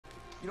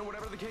You know,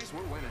 whatever the case,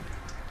 we're winning.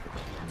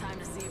 Time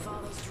to see if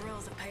all those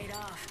drills have paid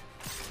off.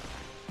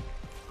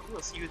 Who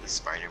will see you with the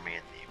Spider-Man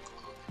name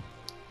cloak?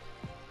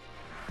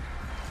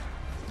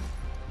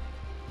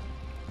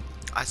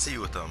 I see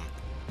you with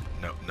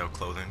no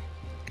clothing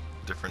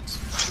difference.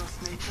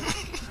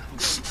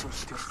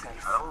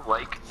 I don't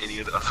like any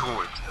of the other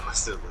ones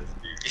unless they're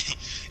legendary.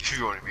 If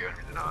you want to be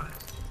 100%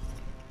 honest.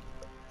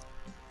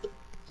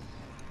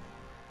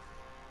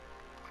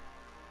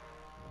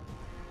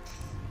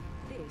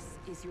 This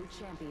is your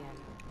champion.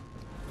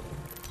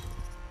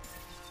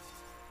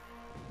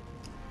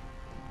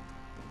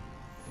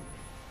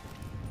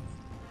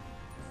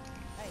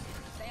 Hey,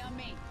 stay on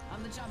me.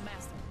 I'm the jump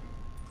master.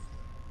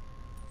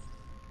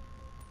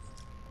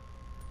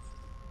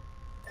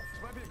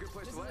 This might be a good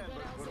place to land,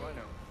 but what do I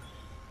know?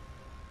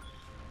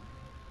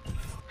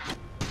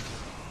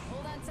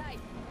 Hold on tight.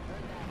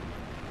 Heard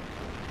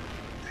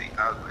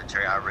that.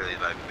 Terry, I really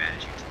like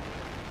managing.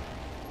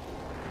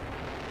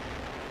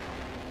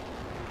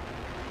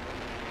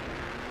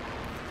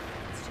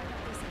 Let's check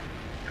out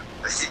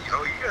this area.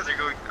 Oh, you guys are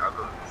going. I'll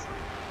go this way.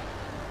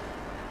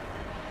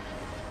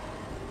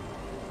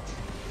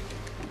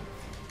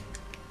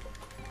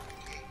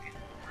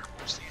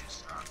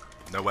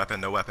 No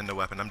weapon, no weapon, no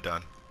weapon. I'm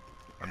done.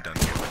 I'm done.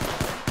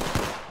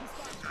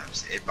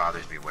 Sometimes it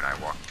bothers me when I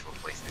walk into a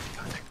place and there's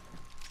nothing.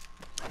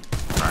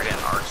 I got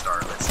an arc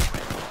star. Let's see.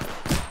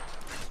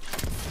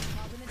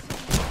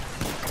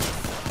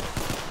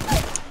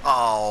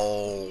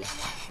 Oh.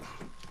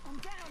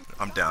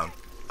 I'm down.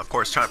 Of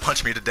course, trying to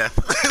punch me to death.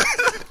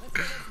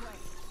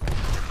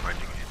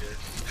 Punching you to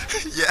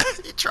death. Yeah,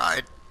 he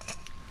tried.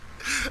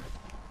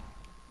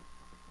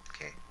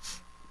 Okay.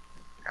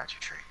 Got you,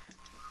 Trey.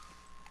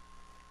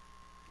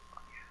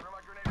 Throw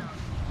my grenade out.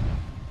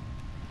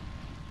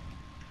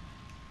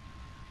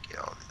 Get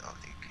all the. Oh,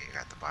 okay, I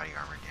got the body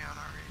armor down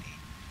already.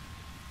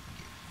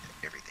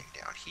 Get everything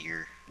down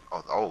here.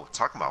 Oh,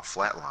 talking about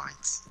flat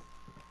lines.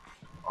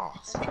 Oh,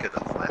 speak of the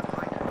flat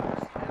line.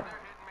 They're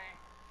hitting me.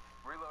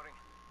 Reloading.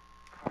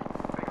 I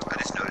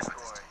just noticed what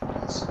this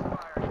tank is.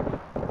 Fire.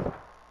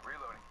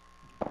 Reloading.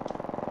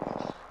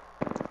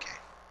 Okay.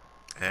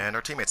 And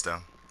our teammate's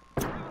down.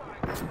 I don't know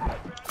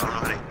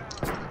how to.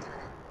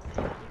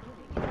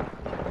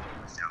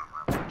 It's down on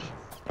my watch.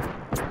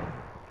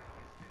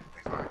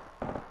 Wait for it.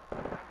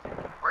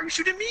 Why are you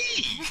shooting me?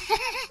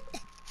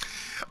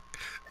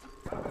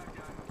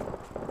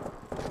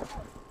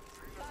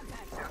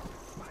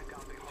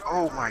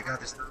 Oh my god,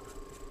 this.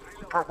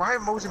 Bro, why are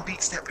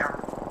Mozambique step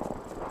power?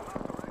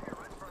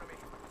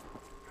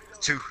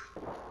 Two.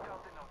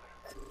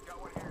 Got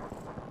one here.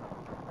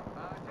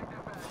 Take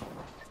that back.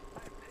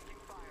 I'm taking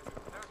fire.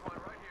 There's one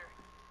right here.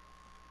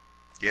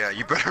 Yeah,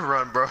 you better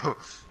run, bro. Making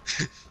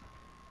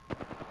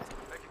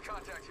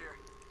contact here.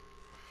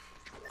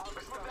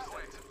 Let's move that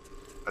way.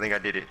 I think I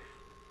did it.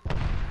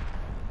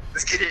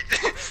 Let's get it.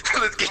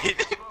 Let's get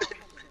it.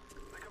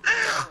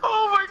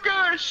 Oh my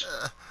gosh.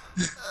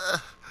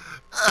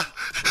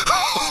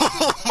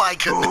 Oh my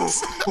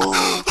goodness.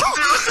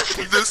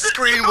 The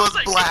screen was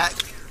black.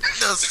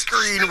 The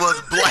screen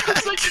was black.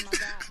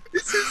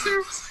 It said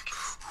 0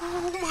 seconds.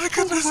 Oh my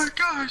goodness. Oh my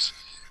gosh.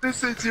 It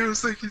said 0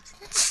 seconds.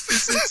 It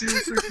said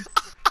 0 seconds.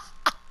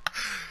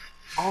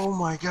 Oh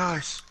my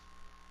gosh.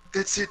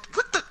 That's it.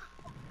 What the?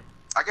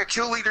 I got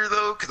kill leader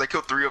though, because I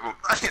killed 3 of them.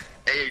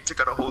 Hey, took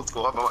out a whole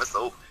squad by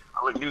myself.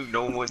 I knew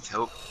no one's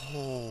help.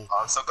 Oh.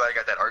 I'm so glad I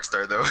got that arc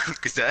star though,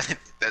 because that's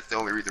the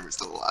only reason we're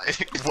still alive.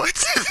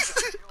 What?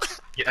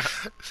 Yeah.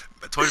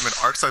 I told you, man,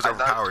 arc stars are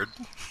overpowered.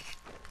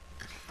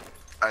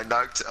 I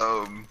knocked,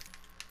 I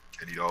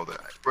need all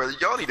that. Bro,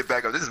 y'all need to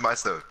back up. This is my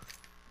stuff.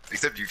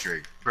 Except you,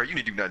 Trey. Bro, you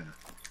need to do nothing.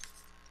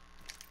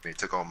 Man,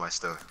 took all my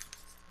stuff.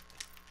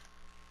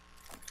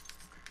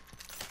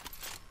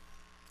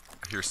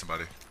 I hear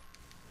somebody.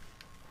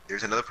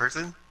 There's another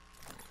person?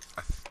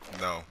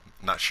 No,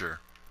 not sure.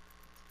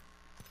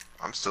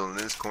 I'm still in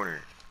this corner.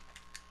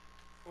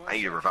 I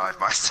need to revive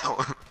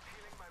myself.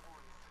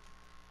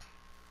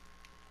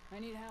 I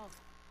need help.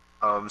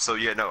 So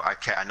yeah, no, I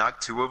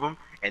knocked 2 of them,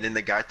 and then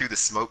the guy threw the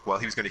smoke while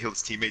he was gonna heal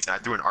his teammates, and I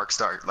threw an arc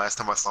star last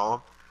time I saw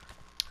him.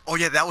 Oh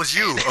yeah, that was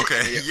you.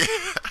 Okay, yeah.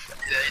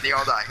 They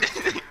all died.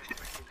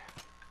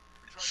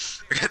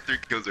 I got 3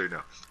 kills right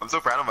now. I'm so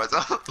proud of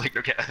myself. Like,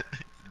 okay.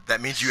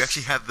 That means you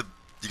actually have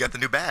you got the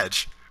new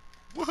badge.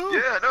 Woohoo!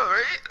 Yeah, I know,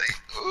 right? Like,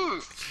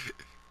 ooh.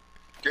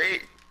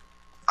 Great.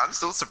 I'm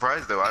still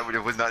surprised though. I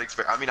was not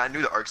expect. I mean, I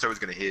knew the arc star was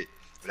gonna hit,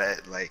 but I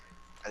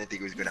didn't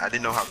think it was gonna. I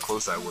didn't know how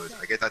close I was.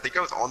 I think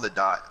I was on the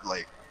dot,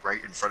 like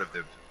right in front of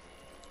them,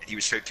 and he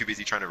was too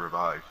busy trying to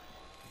revive.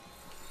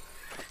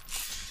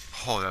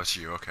 Oh, that was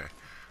you. Okay.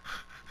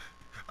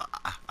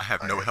 I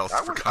have no health for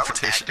I would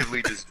confrontation.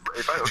 actively just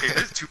if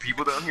there's 2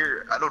 people down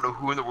here, I don't know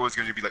who in the world is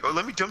gonna be like, oh,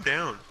 let me jump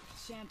down.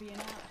 Champion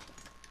out.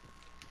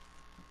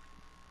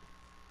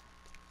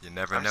 You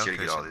never I'm know, just gonna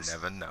get all because this.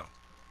 you never know.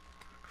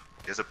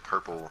 There's a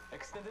purple,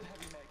 Extended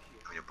heavy mag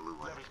here. I mean a blue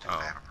one. Oh.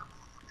 I have a purple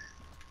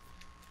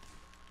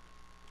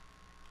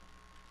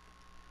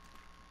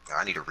one.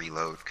 I need to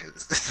reload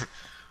because.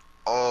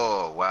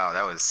 Oh wow,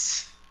 that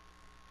was.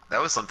 That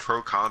was some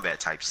pro combat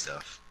type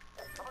stuff.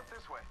 How about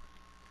this way?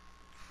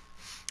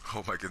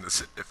 Oh my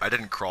goodness. If I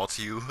didn't crawl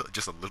to you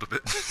just a little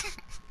bit, The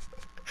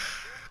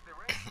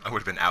ring I would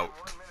have been out.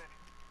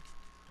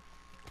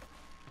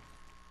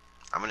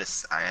 1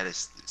 minute. I had to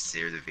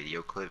save the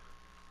video clip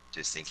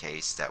just in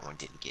case that one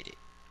didn't get it.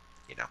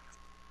 You know,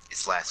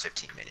 it's last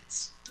 15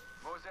 minutes.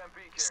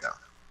 Mozambique here. So,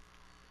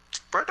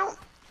 bro, don't.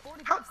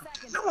 How, 45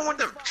 seconds. no one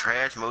wants to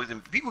trash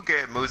Mozambique. People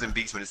get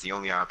Mozambique when it's the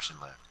only option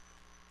left.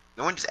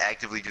 No one just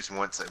actively just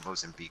wants a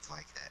Mozambique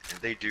like that. And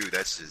if they do,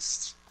 that's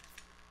just.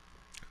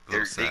 A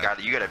little They sad.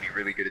 got. You gotta be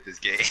really good at this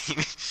game. We're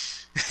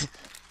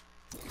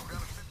down to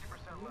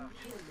 50% left.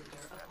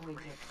 That's pretty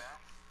easy,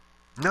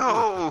 man.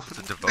 No. It's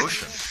a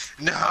devotion.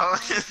 No.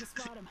 To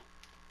spot him.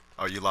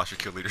 Oh, you lost your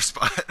kill leader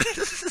spot.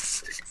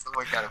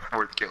 Someone got a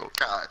 4th kill.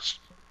 Gosh.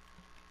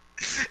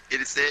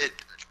 It said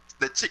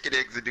the chicken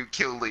egg's a new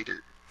kill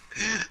leader.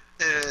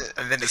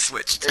 And then it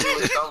switched.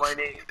 Everyone saw my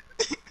name.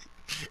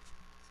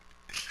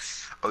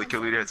 Oh, the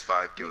kill leader has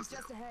 5 kills now.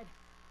 Just ahead.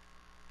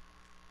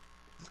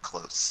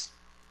 Close.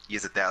 He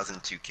has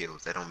 1,002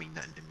 kills. That don't mean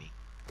nothing to me.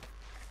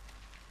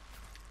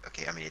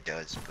 Okay, I mean it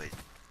does, but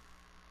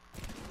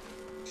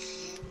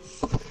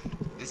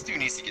this dude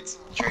needs to get.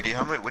 Trady,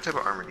 how much? What type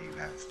of armor do you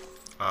have?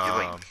 You have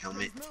like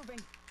helmet. He's moving.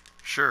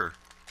 Sure.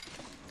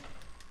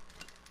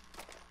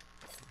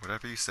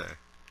 Whatever you say.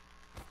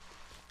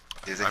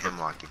 There's a I have a-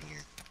 hemlock in here.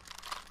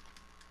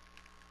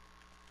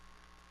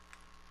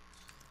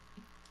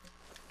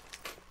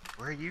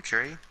 Where are you,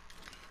 Trey?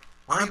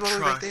 Why are I'm you all the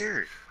way trying- back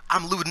there?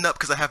 I'm looting up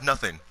because I have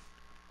nothing.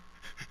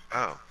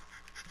 Oh.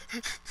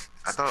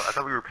 I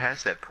thought we were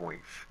past that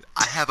point.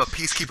 I have a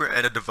peacekeeper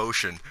and a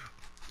devotion.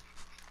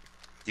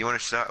 Do you want a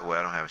shot? Well,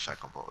 I don't have a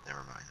shotgun bolt.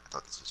 Never mind. I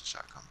thought this was a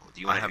shotgun bolt.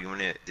 Do you I want? have- You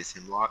want this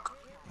hemlock?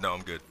 No,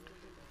 I'm good.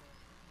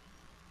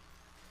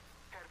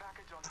 Care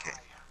package on the Okay. way.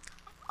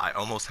 I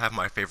almost have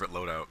my favorite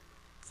loadout.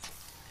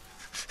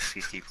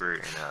 Peacekeeper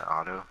and an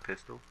auto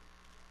pistol.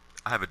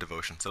 I have a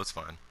devotion, so it's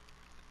fine.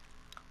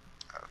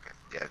 Okay.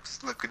 Yeah,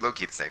 just low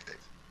key the same thing.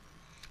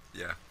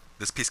 Yeah.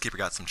 This peacekeeper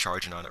got some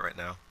charging on it right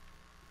now.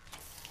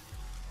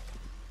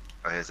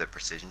 Oh, it has that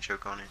precision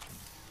choke on it.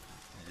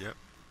 Yep.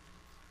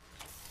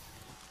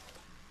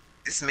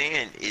 This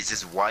man is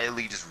just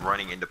wildly just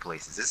running into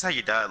places. This is how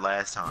you died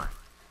last time.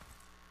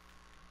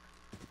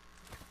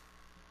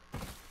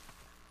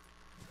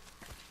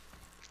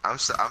 I'm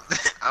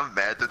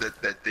mad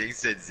that thing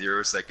said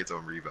 0 seconds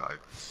on revive.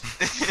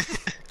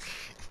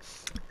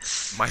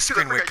 My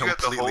screen went forgot you had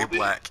to completely hold it.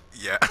 black.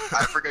 Yeah.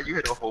 I forgot you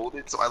had to hold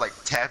it, so I like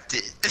tapped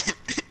it.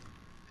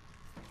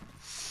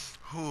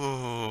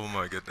 Oh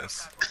my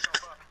goodness.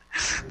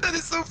 That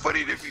is so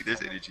funny to me.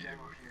 There's energy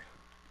ammo here.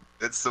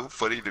 That's so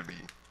funny to me.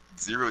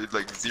 0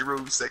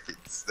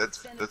 seconds.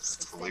 That's Extended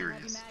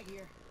hilarious. heavy mag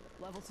here.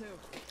 Level 2.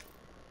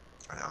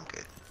 Alright, I'm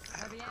good. I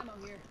have Heavy ammo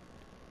here.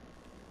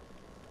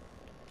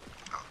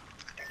 Oh,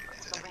 I do need that.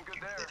 I Something need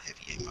good that there.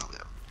 heavy ammo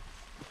though.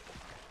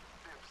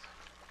 Dibs.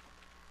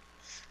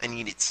 I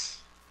need it.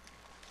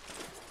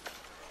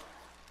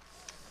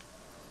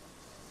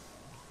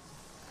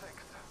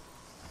 Thanks.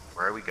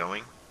 Where are we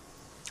going?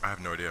 I have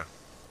no idea.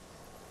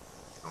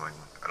 I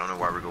don't know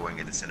why we're going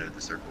in the center of the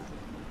circle.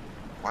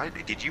 Why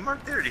did you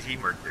mark there or did he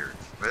mark there?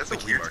 Well, that's a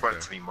think he weird marked spot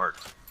there. to be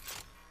marked.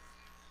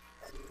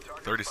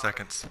 Target 30 spotted.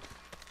 seconds.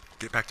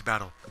 Get back to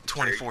battle.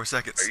 24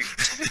 seconds. Are you?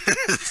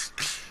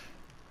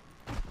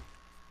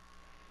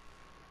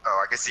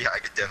 Oh, I can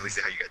definitely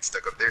see how you got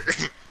stuck up there.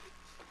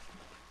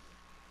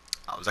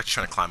 I was actually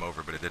trying to climb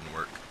over, but it didn't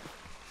work.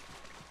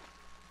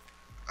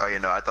 Oh, you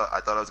know, I thought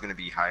I was gonna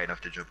be high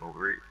enough to jump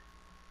over it.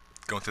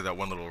 Going through that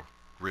one little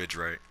ridge,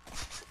 right?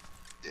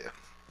 Yeah.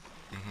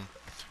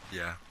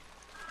 Yeah.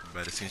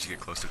 But as soon as you get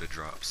closer to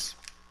drops.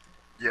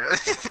 Yeah.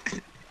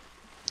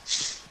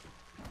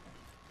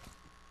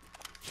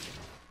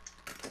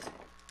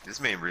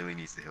 This man really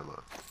needs to heal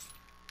up.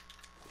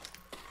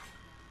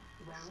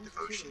 Round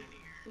Devotion 2. in here.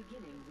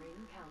 Beginning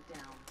ring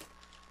countdown.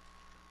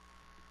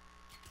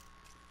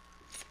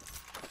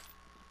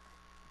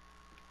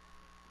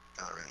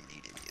 I don't really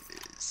need any of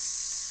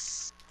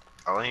this.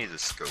 All I need is a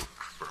scope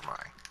for my.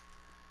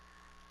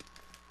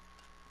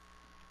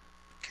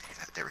 Okay,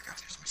 there we go.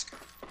 There's my scope.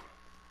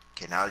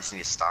 Okay, now I just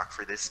need a stock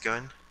for this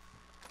gun.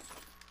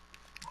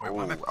 Wait,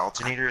 why am Oh,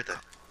 alternator at the.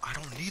 I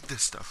don't need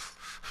this stuff.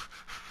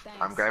 Thanks.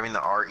 I'm grabbing the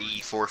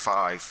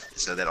RE45,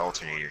 so that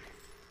alternator.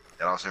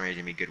 That alternator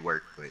did me good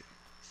work, but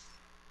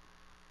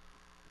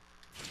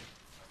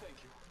Thank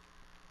you.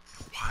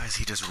 Why is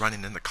he just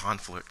running in the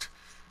conflict?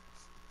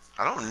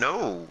 I don't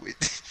know.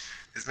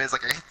 This man's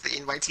like, I have to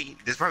end my team.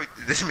 This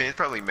man's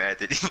probably mad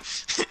that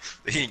that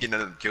he didn't get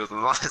none of the kills in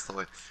the last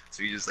one.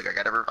 So he's just like, I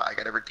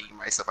gotta redeem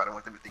myself. I don't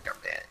want them to think I'm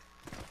bad.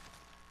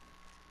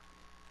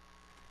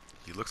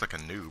 He looks like a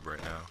noob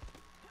right now.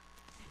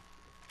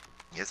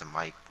 He has a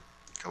mic.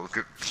 Go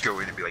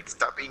in and be like,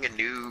 stop being a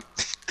noob.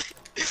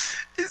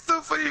 It's so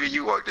funny when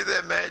you walked in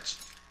that match.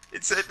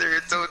 It said there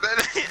and told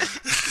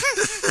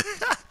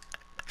that.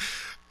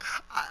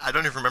 I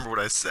don't even remember what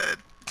I said.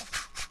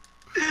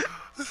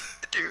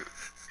 Dude,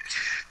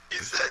 you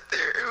sat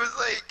there. It was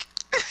like,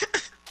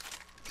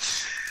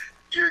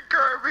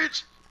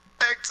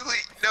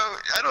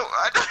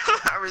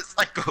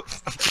 recycle.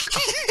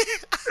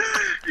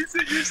 He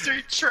said you're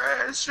straight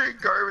trash, straight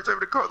garbage. I'm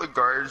gonna call the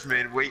garbage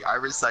man. Wait, I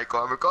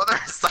recycle. I'm gonna call the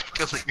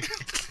recycling.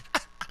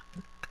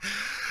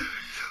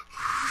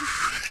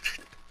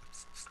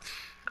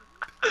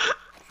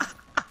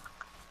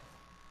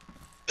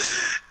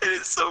 And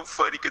it's so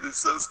funny because it's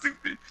so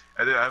stupid.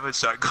 And then I have a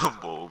shotgun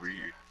bowl over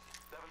here.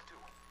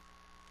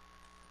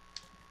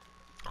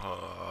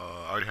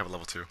 I already have a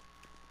level 2.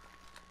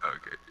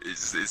 Okay,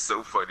 it's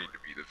so funny to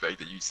me the fact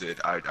that you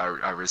said I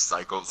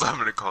recycle, so I'm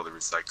gonna call it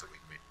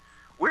recycling man.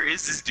 Where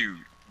is this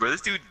dude? Bro,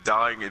 this dude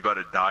dying is about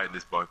to die in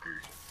this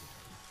bunker.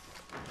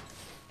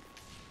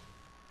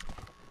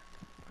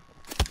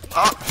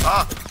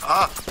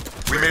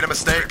 We made a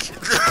mistake.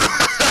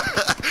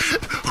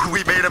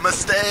 We made a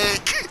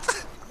mistake.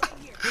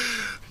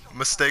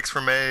 Mistakes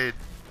were made.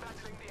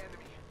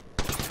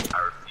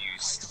 I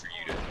refuse for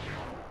you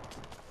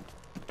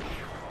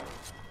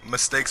to.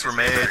 Mistakes were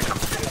made.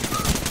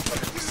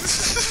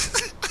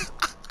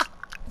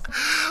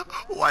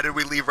 Why did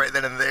we leave right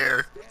then and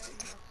there?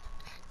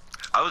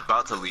 I was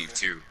about to leave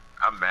too.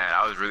 I'm mad.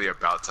 I was really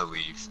about to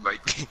leave.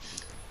 Like,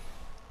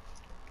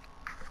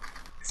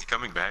 is he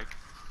coming back?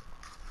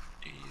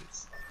 Yeah, he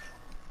is.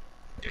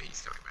 Yeah,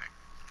 he's coming back.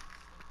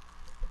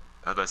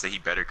 I was about to say he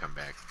better come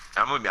back.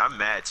 I'm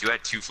mad too. I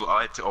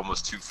had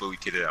almost 2 fully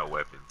kitted out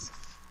weapons,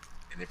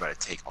 and they're about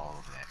to take all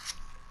of that.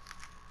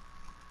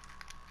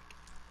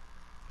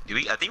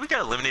 I think we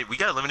got eliminated. We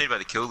got eliminated by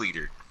the kill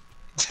leader.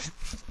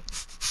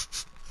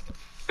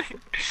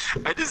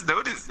 I just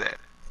noticed that.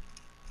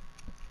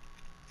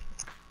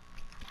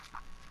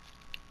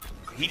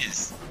 He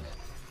just.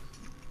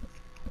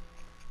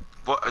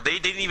 Well, they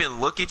didn't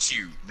even look at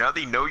you. Now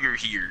they know you're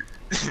here.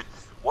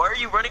 Why are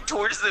you running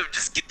towards them?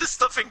 Just get the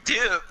stuff and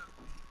dip.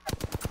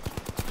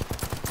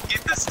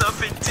 Get the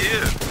stuff and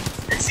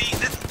dip. And see,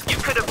 you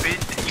could have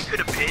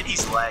been.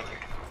 He's lagging.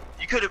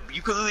 You could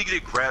literally could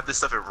have grabbed the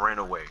stuff and ran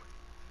away.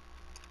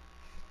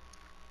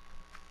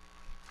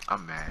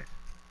 I'm mad.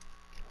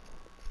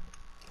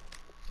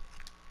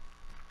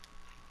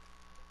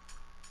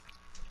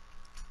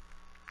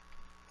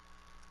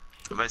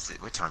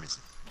 What time is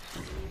it?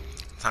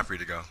 Time for you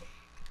to go.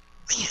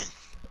 Man,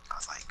 I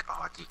was like, oh,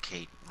 I get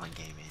Kate 1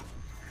 game in,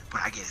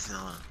 but I guess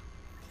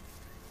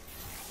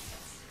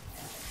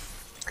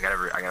I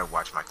gotta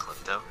watch my clip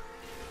though.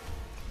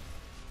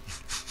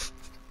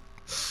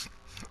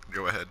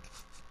 Go ahead.